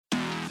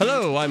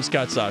Hello, I'm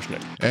Scott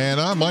Soshnick. And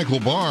I'm Michael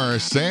Barr.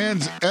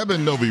 Sans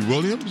Eben Novi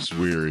Williams.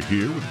 We're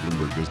here with the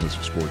Bloomberg Business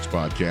of Sports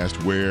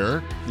podcast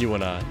where... You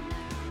and I.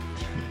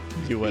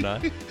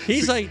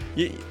 He's like,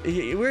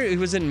 he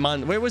was in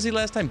where was he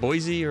last time?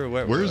 Boise or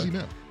where? Where is he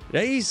now?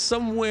 He's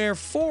somewhere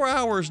 4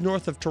 hours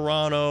north of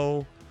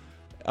Toronto.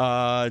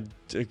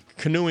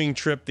 Canoeing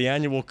trip, the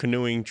annual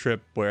canoeing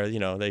trip where,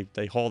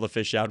 they haul the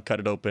fish out, cut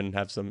it open,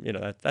 have some,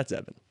 that's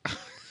Eben.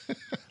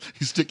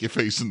 You stick your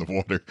face in the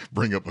water,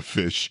 bring up a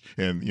fish,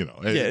 and,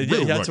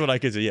 that's what I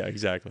could say. Yeah,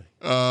 exactly.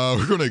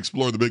 We're going to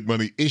explore the big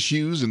money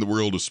issues in the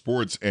world of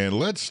sports. And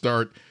let's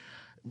start,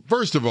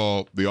 first of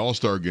all, the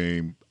All-Star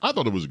game. I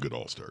thought it was a good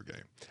All-Star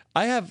game.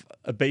 I have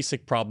a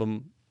basic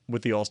problem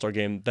with the All-Star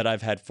game that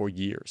I've had for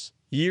years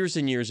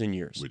and years and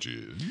years. Which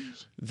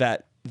is?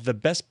 That the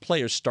best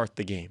players start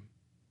the game.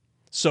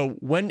 So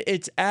when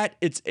it's at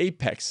its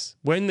apex,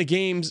 when the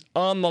game's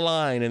on the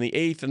line in the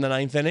 8th and the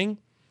 9th inning,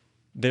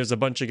 there's a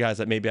bunch of guys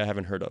that maybe I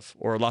haven't heard of,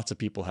 or lots of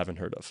people haven't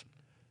heard of.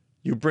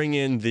 You bring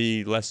in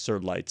the lesser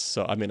lights.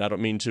 So, I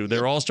don't mean to.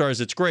 They're all-stars.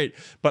 It's great.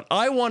 But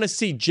I want to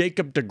see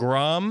Jacob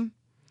deGrom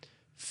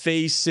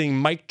facing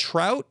Mike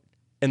Trout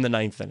in the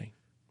 9th inning.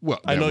 Well,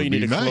 I know you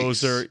need a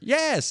closer.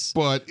 Yes.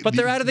 But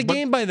they're out of the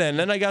game by then.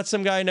 Then I got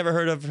some guy I never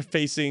heard of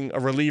facing a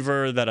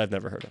reliever that I've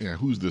never heard of. Yeah,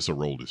 who's this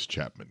Aroldis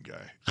Chapman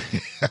guy?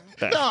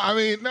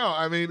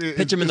 No,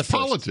 pitch him in the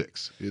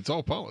politics. It's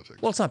all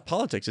politics. Well, it's not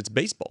politics. It's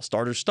baseball.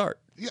 Starters start.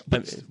 Yeah,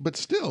 but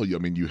still,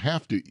 you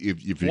have to.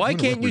 If you're why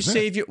can't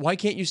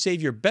you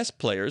save your best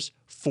players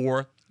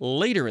for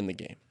later in the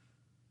game?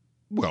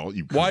 Well,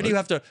 why do you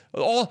have to?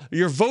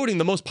 You're voting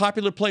the most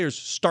popular players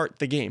start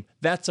the game.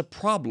 That's a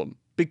problem.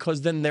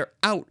 Because then they're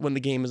out when the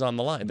game is on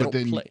the line. They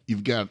don't play.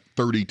 You've got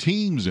 30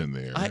 teams in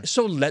there.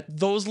 So let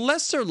those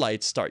lesser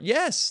lights start.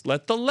 Yes,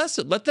 let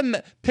them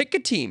pick a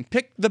team.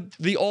 Pick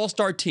the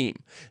all-star team.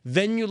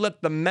 Then you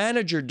let the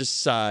manager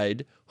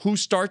decide who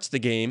starts the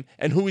game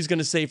and who he's going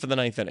to save for the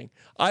 9th inning.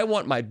 I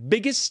want my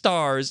biggest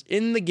stars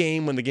in the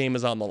game when the game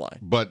is on the line.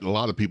 But a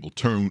lot of people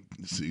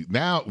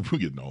now we're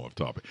getting all off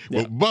topic.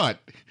 Yeah. Well, but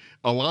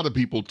a lot of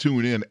people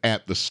tune in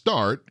at the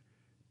start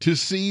to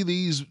see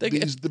the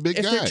big guys.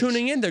 If they're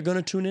tuning in, they're going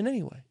to tune in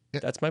anyway. Yeah.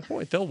 That's my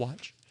point. They'll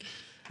watch.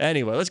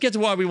 Anyway, let's get to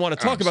why we want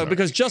to talk about it,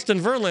 because Justin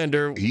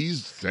Verlander...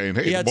 He's saying,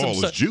 hey, the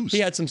ball is juice. He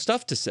had some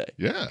stuff to say.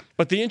 Yeah.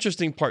 But the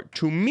interesting part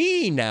to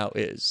me now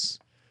is,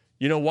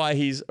 why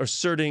he's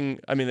asserting...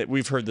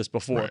 we've heard this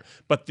before. Right.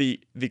 But the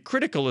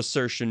critical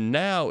assertion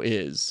now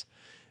is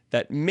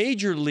that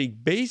Major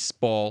League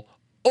Baseball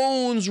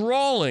owns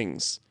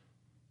Rawlings,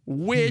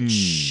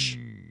 which...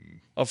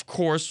 of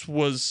course,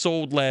 was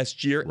sold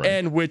last year, right,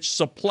 and which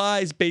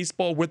supplies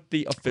baseball with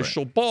the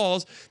official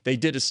balls. They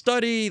did a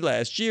study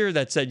last year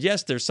that said,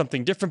 yes, there's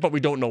something different, but we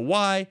don't know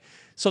why.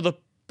 So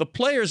the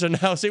players are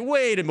now saying,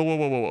 wait a minute,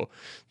 whoa.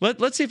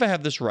 Let's see if I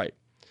have this right.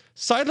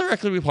 Seidler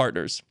Equity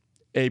Partners,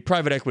 a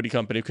private equity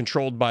company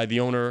controlled by the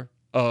owner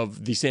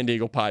of the San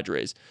Diego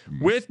Padres,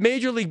 with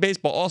Major League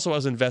Baseball also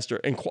as investor,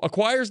 and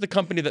acquires the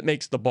company that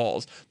makes the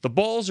balls. The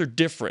balls are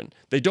different.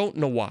 They don't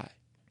know why.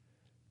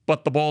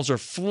 But the balls are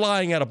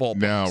flying out of ballparks.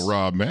 Now,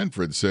 Rob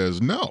Manfred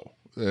says no.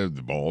 The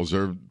balls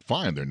are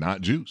fine. They're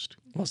not juiced.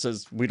 Well,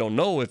 says we don't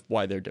know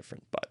why they're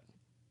different, but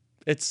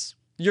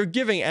you're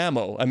giving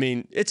ammo.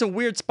 It's a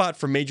weird spot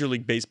for Major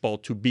League Baseball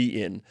to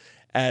be in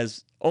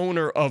as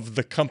owner of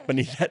the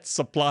company that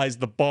supplies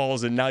the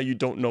balls, and now you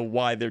don't know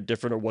why they're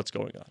different or what's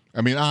going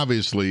on.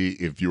 Obviously,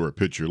 if you're a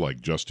pitcher like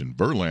Justin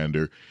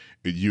Verlander,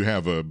 you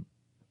have a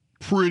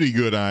pretty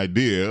good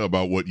idea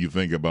about what you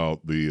think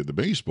about the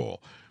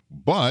baseball.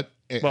 But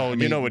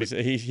you know what he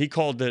said. He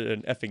called it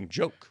an effing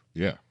joke.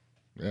 Yeah,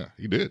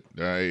 he did.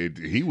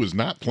 He was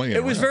not playing.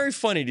 It was very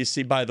funny to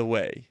see, by the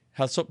way,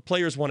 how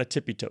players want to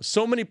tippy toe.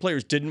 So many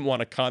players didn't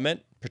want to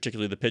comment,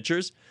 particularly the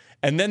pitchers.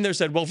 And then they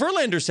said, well,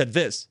 Verlander said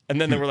this.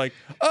 And then they were like,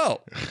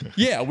 oh,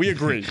 yeah, we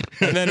agree.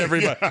 And then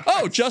everybody,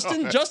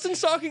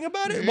 Justin's talking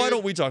about it? Why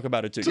don't we talk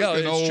about it too? Took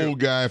an old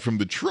guy from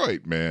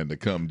Detroit, man, to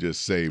come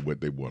just say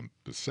what they want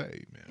to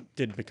say, man.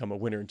 Didn't become a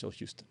winner until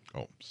Houston.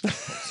 Oh.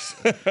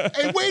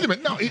 Hey, wait a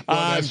minute. No,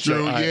 that's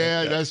true.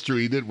 Yeah, that's true.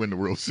 He did win the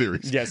World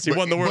Series. Yes, he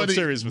won the World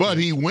Series. But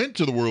he went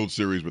to the World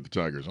Series with the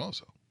Tigers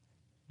also.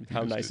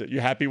 How nice.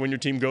 You happy when your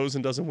team goes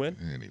and doesn't win?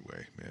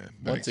 Anyway, man.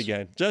 Once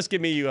again, just give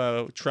me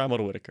Trammell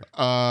to Whitaker.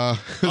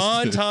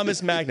 On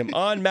Thomas Magnum.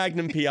 On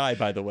Magnum PI,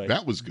 by the way.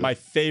 That was good. My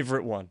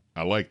favorite one.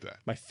 I like that.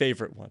 My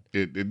favorite one.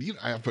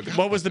 I forgot.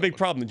 What was the big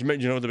problem? Do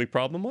you know what the big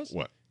problem was?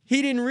 What?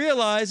 He didn't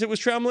realize it was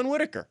Trammell and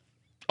Whitaker.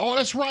 Oh,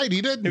 that's right.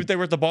 He didn't. They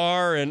were at the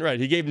bar, and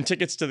he gave them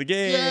tickets to the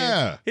game.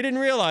 Yeah. He didn't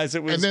realize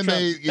it was. And then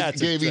they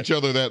gave each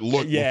other that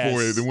look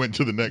before they went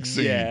to the next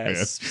scene.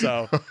 Yes. Man.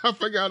 So I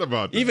forgot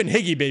about that. Even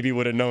Higgy Baby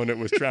would have known it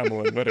was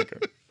Trammell and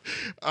Whitaker.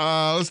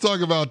 Let's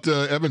talk about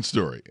Evan's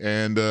story.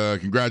 And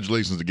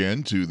congratulations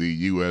again to the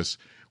U.S.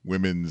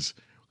 women's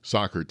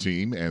soccer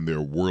team and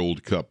their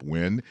World Cup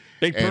win.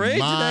 Big parade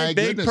tonight.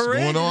 Big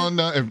parade. Going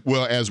on.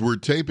 Well, as we're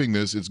taping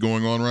this, it's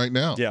going on right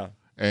now. Yeah.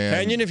 And,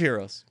 Canyon of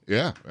Heroes.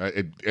 Yeah.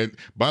 And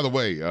by the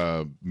way,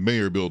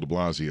 Mayor Bill de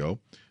Blasio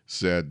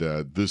said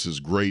this is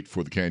great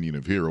for the Canyon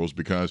of Heroes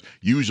because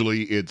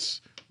usually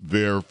it's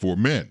there for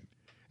men.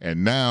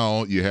 And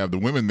now you have the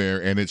women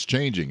there, and it's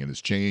changing, and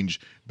it's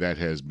change that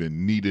has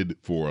been needed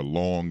for a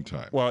long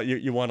time. Well,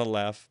 you want to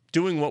laugh.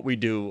 Doing what we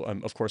do,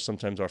 of course,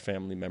 sometimes our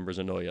family members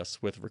annoy us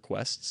with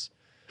requests.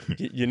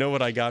 You know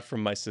what I got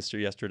from my sister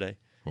yesterday?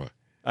 What?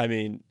 I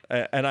mean,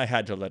 and I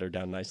had to let her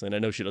down nicely, and I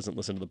know she doesn't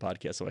listen to the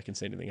podcast, so I can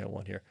say anything I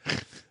want here.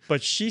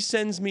 But she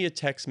sends me a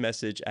text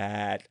message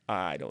at,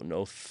 I don't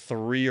know,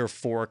 3 or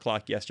 4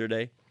 o'clock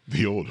yesterday.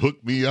 The old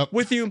hook me up.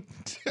 With you,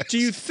 do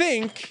you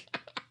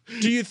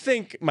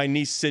think my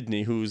niece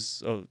Sydney,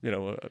 who's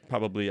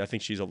probably, I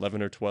think she's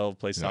 11 or 12,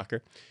 plays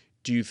soccer,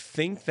 do you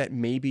think that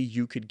maybe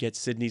you could get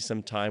Sydney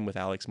some time with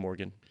Alex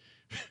Morgan?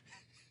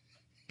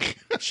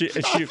 I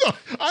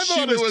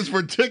thought it was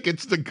for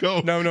tickets to go.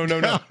 No.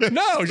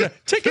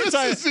 Tickets.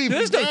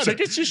 There's no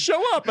tickets. Just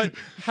show up. But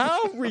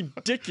how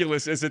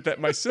ridiculous is it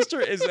that my sister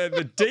is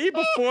the day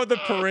before the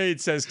parade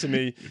says to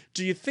me,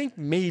 "Do you think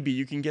maybe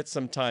you can get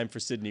some time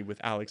for Sydney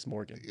with Alex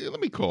Morgan?" Yeah, let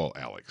me call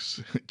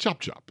Alex.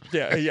 Chop.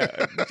 Yeah.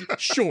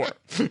 Sure.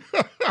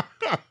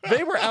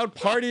 They were out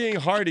partying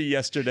hardy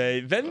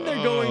yesterday. Then they're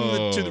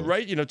going to the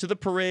right, to the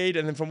parade,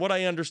 and then from what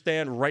I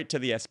understand, right to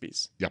the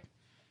ESPYs. Yep.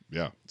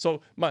 Yeah.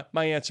 So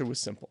my answer was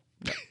simple.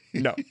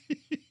 No.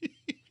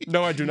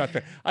 No, I do not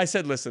think. I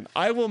said, listen,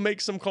 I will make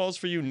some calls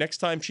for you next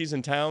time she's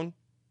in town,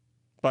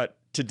 but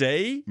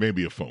today...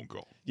 Maybe a phone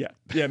call.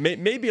 Yeah,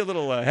 maybe a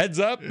little heads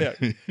up. Yeah.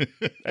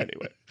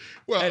 Anyway.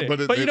 Well,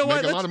 but you know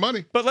what? A lot of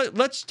money. But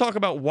let's talk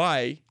about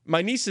why.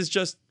 My niece is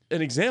just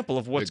an example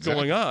of what's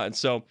going on.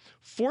 So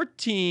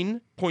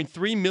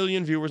 14.3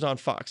 million viewers on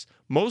Fox.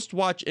 Most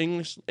watched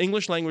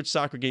English language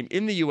soccer game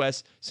in the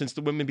U.S. since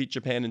the women beat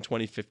Japan in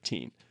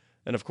 2015.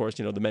 And, of course,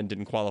 the men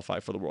didn't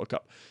qualify for the World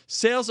Cup.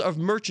 Sales of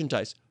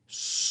merchandise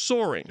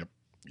soaring. Yep.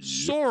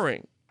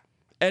 Soaring.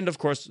 And, of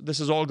course,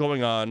 this is all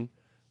going on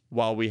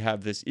while we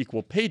have this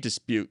equal pay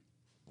dispute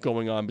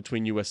going on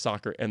between U.S.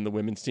 soccer and the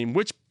women's team,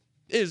 which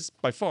is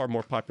by far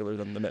more popular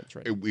than the men's,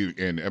 right?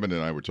 And Evan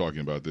and I were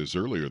talking about this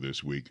earlier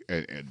this week,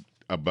 and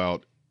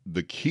about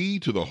the key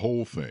to the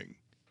whole thing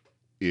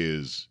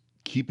is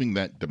keeping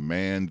that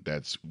demand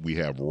we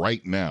have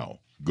right now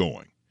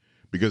going.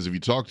 Because if you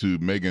talk to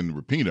Megan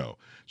Rapinoe,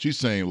 she's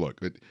saying, look,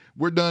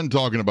 we're done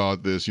talking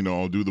about this, do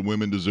the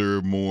women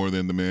deserve more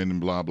than the men and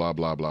blah, blah,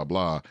 blah, blah,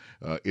 blah.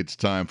 It's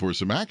time for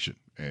some action.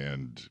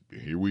 And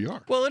here we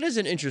are. Well, it is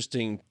an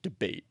interesting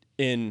debate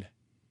in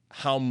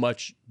how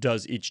much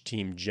does each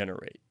team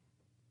generate.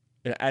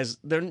 As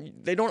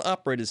they don't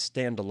operate as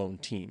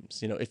standalone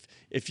teams.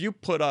 If you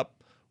put up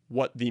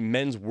what the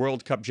men's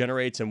World Cup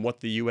generates and what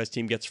the U.S.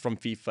 team gets from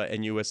FIFA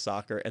and U.S.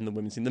 soccer and the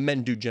women's team, the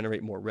men do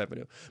generate more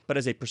revenue. But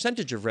as a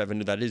percentage of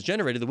revenue that is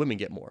generated, the women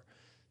get more.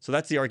 So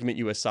that's the argument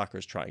U.S. soccer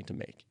is trying to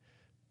make.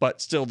 But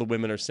still, the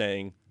women are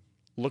saying,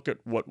 look at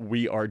what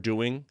we are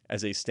doing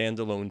as a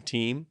standalone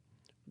team.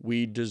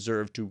 We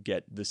deserve to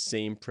get the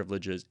same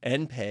privileges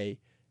and pay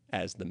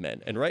as the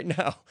men. And right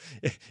now,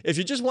 if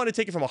you just want to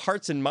take it from a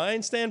hearts and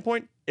minds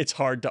standpoint, it's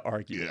hard to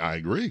argue. Yeah, I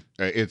agree.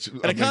 An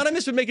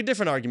economist would make a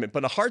different argument,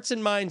 but a hearts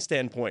and minds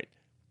standpoint,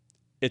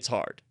 it's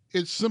hard.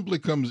 It simply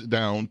comes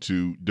down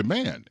to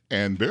demand.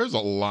 And there's a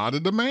lot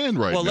of demand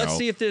right now. Well, let's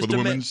see if there's for the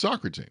women's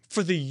soccer team.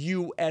 For the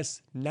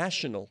U.S.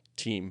 national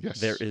team, yes,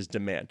 there is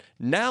demand.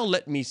 Now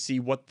let me see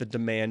what the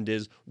demand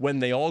is when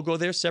they all go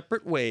their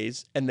separate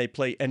ways and they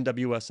play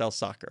NWSL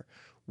soccer.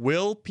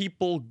 Will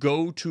people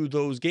go to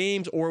those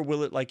games, or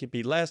will it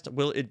be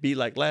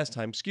like last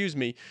time,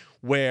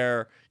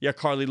 where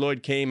Carly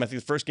Lloyd came, I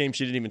think the first game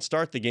she didn't even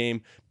start the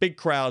game, big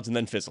crowds and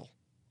then fizzle.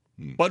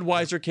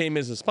 Budweiser came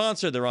as a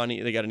sponsor. They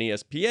got an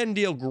ESPN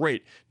deal.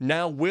 Great.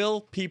 Now, will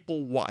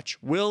people watch?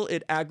 Will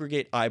it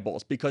aggregate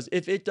eyeballs? Because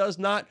if it does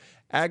not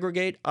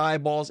aggregate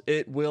eyeballs,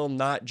 it will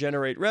not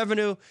generate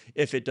revenue.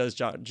 If it does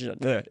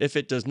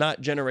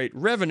not generate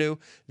revenue,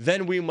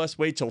 then we must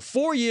wait till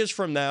 4 years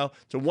from now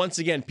to once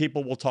again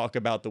people will talk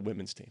about the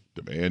women's team.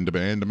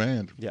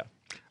 Demand. Yeah.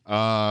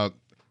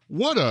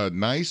 What a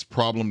nice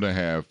problem to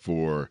have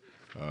for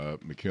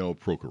Mikhail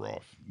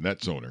Prokhorov,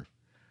 Nets owner.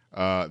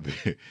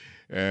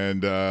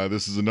 And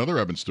this is another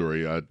Evan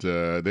story.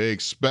 They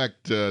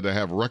expect to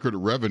have record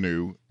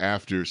revenue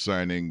after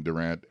signing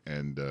Durant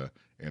and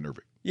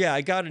Irving. Yeah,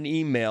 I got an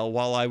email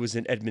while I was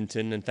in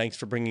Edmonton, and thanks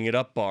for bringing it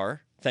up,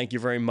 Barr. Thank you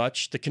very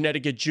much. The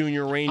Connecticut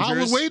Junior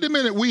Rangers. Wait a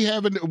minute. We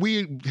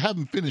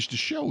haven't finished the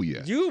show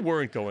yet. You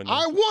weren't going there.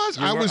 I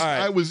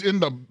was in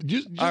the.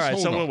 Just all right,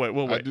 hold so on.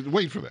 we'll wait.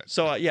 Wait for that.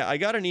 So I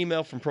got an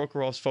email from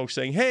Prokhorov's folks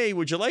saying, "Hey,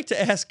 would you like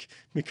to ask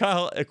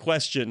Mikhail a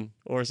question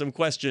or some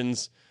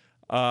questions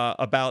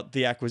about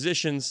the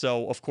acquisition?"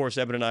 So of course,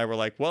 Evan and I were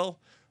like,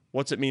 "Well,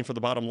 what's it mean for the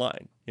bottom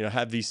line?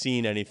 Have they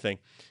seen anything?"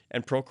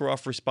 And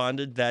Prokhorov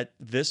responded that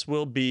this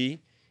will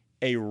be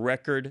a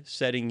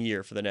record-setting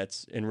year for the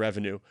Nets in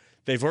revenue.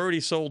 They've already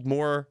sold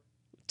more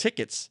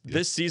tickets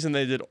this season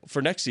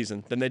for next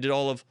season than they did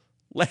all of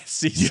last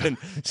season.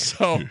 Yeah.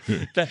 So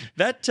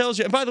that tells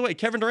you. And by the way,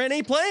 Kevin Durant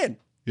ain't playing.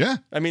 Yeah.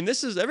 I mean,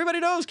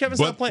 everybody knows Kevin's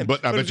not playing.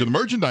 But I bet you the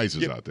merchandise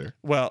is out there.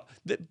 Well,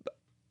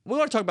 we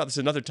want to talk about this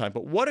another time,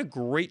 but what a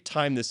great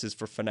time this is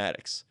for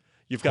Fanatics.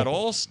 You've got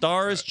all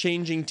stars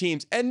changing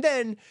teams, and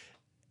then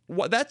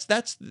that's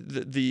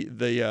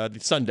the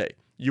Sunday.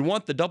 You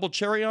want the double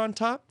cherry on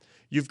top?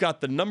 You've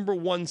got the number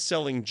one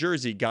selling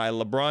jersey guy,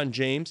 LeBron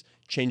James,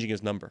 changing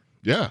his number.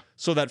 Yeah.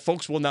 So that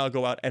folks will now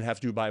go out and have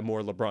to buy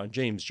more LeBron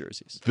James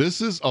jerseys.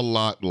 This is a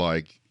lot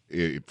like,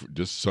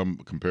 just some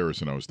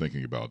comparison I was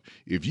thinking about.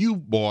 If you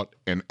bought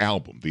an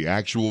album, the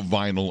actual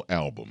vinyl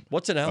album.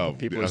 What's an album?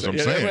 People that's say. what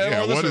I'm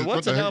saying.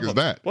 What the heck is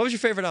that? What was your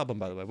favorite album,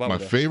 by the way? My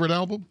favorite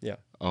album? Yeah.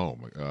 Oh,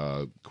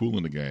 my, Kool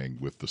and the Gang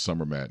with the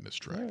Summer Madness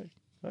track.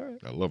 All right.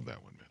 I love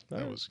that one,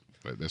 man.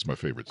 That's my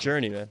favorite song.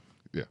 Journey, man.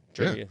 Yeah.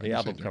 Journey, the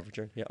album cover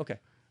Journey. Yeah, okay.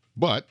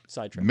 But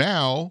Sidetrack.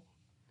 now,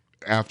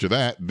 after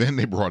that, then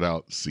they brought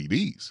out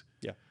CDs.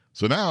 Yeah.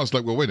 So now it's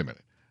like, well, wait a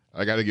minute.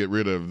 I got to get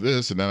rid of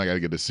this, and then I got to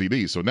get the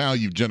CD. So now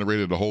you've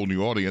generated a whole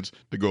new audience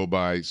to go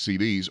buy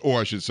CDs,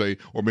 or I should say,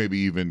 or maybe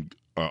even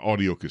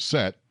audio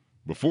cassette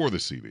before the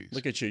CDs.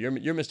 Look at you.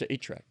 You're Mr.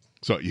 8-track.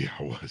 So, yeah,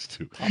 I was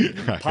too.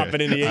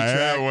 Popping in the 8-track. I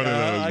had one of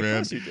those, man. Of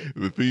course you did.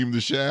 The theme,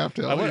 the shaft.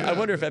 I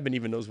wonder if Eben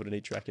even knows what an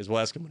 8-track is. We'll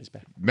ask him when he's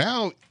back.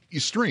 Now you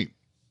stream.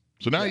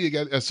 So now you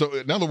got, so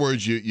in other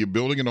words, you're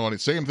building an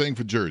audience. Same thing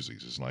for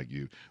jerseys. It's like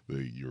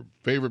your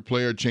favorite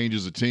player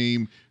changes a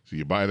team, so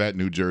you buy that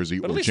new jersey.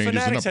 But or at least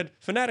changes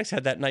Fanatics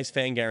had that nice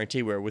fan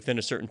guarantee where within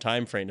a certain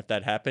time frame, if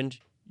that happened,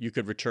 you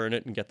could return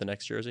it and get the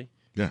next jersey.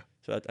 Yeah.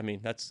 So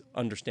that's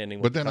understanding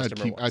what but the then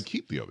customer wants. I'd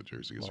keep the other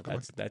jersey. Well,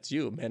 that's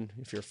you, man.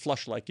 If you're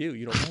flush like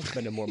you don't mind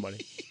spending more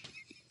money.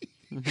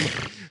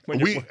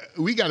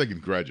 We got to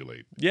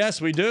congratulate. Yes,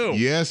 we do.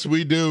 Yes,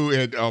 we do.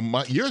 And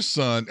your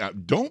son,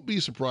 don't be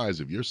surprised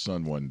if your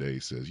son one day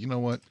says, you know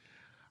what?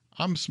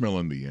 I'm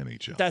smelling the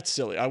NHL. That's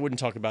silly. I wouldn't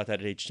talk about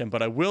that at age 10,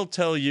 but I will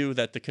tell you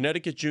that the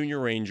Connecticut Junior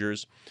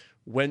Rangers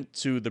went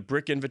to the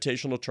Brick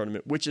Invitational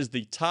Tournament, which is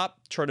the top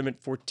tournament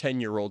for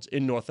 10-year-olds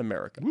in North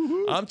America.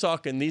 Woo-hoo. I'm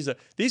talking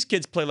these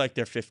kids play like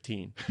they're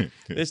 15.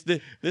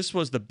 This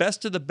was the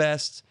best of the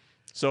best.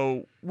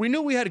 So we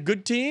knew we had a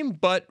good team,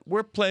 but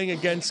we're playing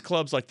against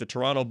clubs like the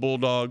Toronto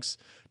Bulldogs,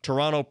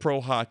 Toronto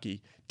Pro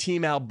Hockey,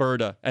 Team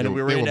Alberta, and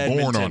we were in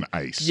Edmonton. Born on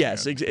ice.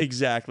 Yes,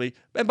 exactly.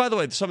 And by the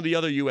way, some of the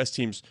other U.S.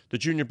 teams, the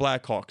Junior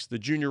Blackhawks, the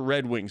Junior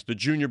Red Wings, the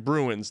Junior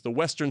Bruins, the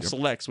Western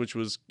Selects, which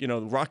was, the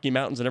Rocky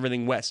Mountains and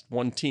everything west,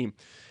 one team.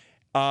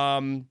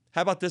 How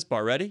about this,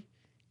 Bar? Ready?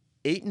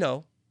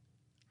 8-0.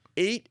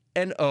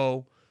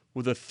 8-0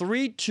 with a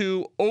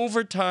 3-2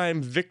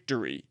 overtime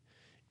victory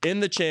in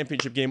the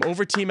championship game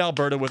over Team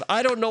Alberta with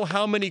I don't know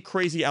how many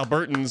crazy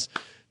Albertans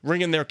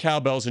ringing their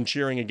cowbells and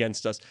cheering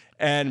against us.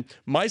 And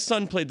my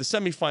son played the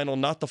semifinal,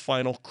 not the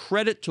final.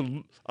 Credit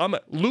to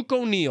Luke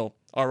O'Neill,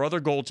 our other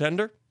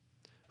goaltender,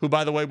 who,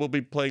 by the way, will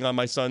be playing on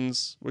my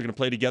son's. We're going to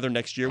play together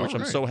next year, which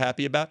I'm so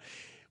happy about.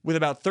 With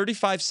about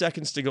 35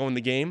 seconds to go in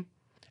the game,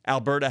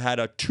 Alberta had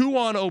a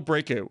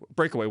 2-on-0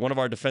 breakaway. One of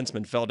our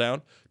defensemen fell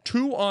down.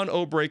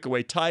 2-on-0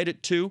 breakaway, tied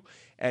at 2,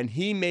 and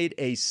he made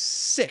a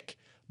sick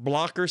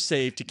blocker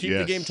save to keep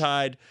the game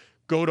tied,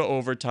 go to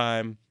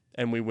overtime,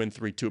 and we win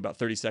 3-2 about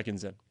 30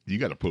 seconds in. You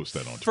got to post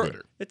that on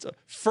Twitter. It's a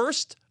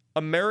first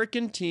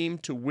American team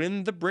to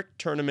win the Brick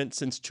tournament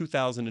since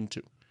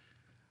 2002.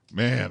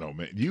 Man, oh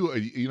man.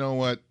 You know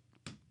what,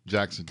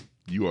 Jackson?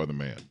 You are the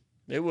man.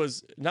 It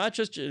was not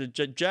just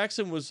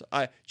Jackson was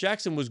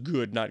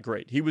good, not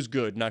great. He was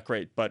good, not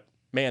great, but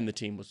man, the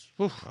team was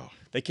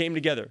they came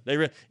together.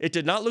 It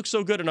did not look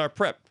so good in our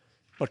prep,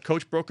 but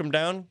coach broke them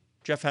down.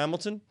 Jeff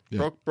Hamilton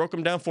broke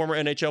him down, former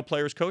NHL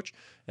players coach,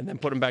 and then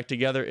put them back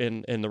together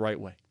in the right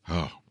way.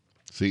 Oh,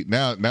 see,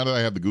 now that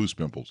I have the goose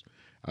pimples,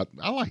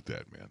 I like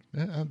that,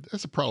 man.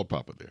 That's a proud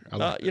papa there. I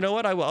like you know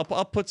what?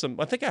 I'll put some.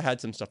 I think I had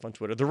some stuff on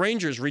Twitter. The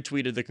Rangers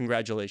retweeted the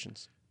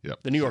congratulations. Yep.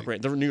 The New York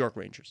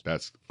Rangers.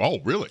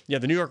 Really? Yeah,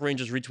 the New York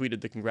Rangers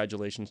retweeted the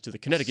congratulations to the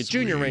Connecticut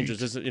Junior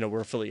Rangers. We're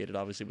affiliated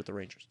obviously with the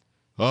Rangers.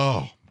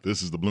 Oh,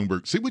 this is the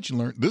Bloomberg. See what you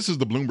learned? This is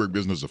the Bloomberg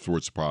Business of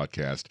Sports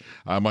podcast.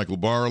 I'm Michael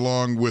Barr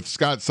along with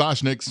Scott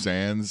Soshnick,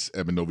 sans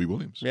Evan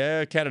Novi-Williams.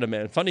 Yeah, Canada,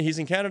 man. Funny, he's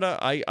in Canada.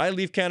 I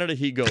leave Canada,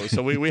 he goes.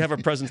 So we have a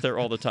presence there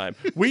all the time.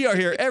 We are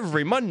here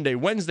every Monday,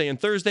 Wednesday, and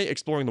Thursday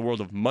exploring the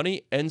world of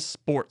money and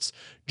sports.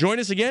 Join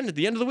us again at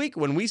the end of the week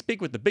when we speak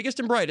with the biggest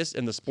and brightest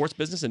in the sports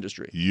business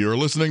industry. You're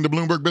listening to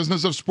Bloomberg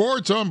Business of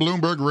Sports on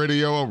Bloomberg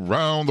Radio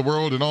around the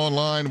world and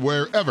online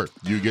wherever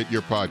you get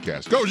your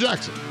podcast. Go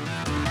Jackson!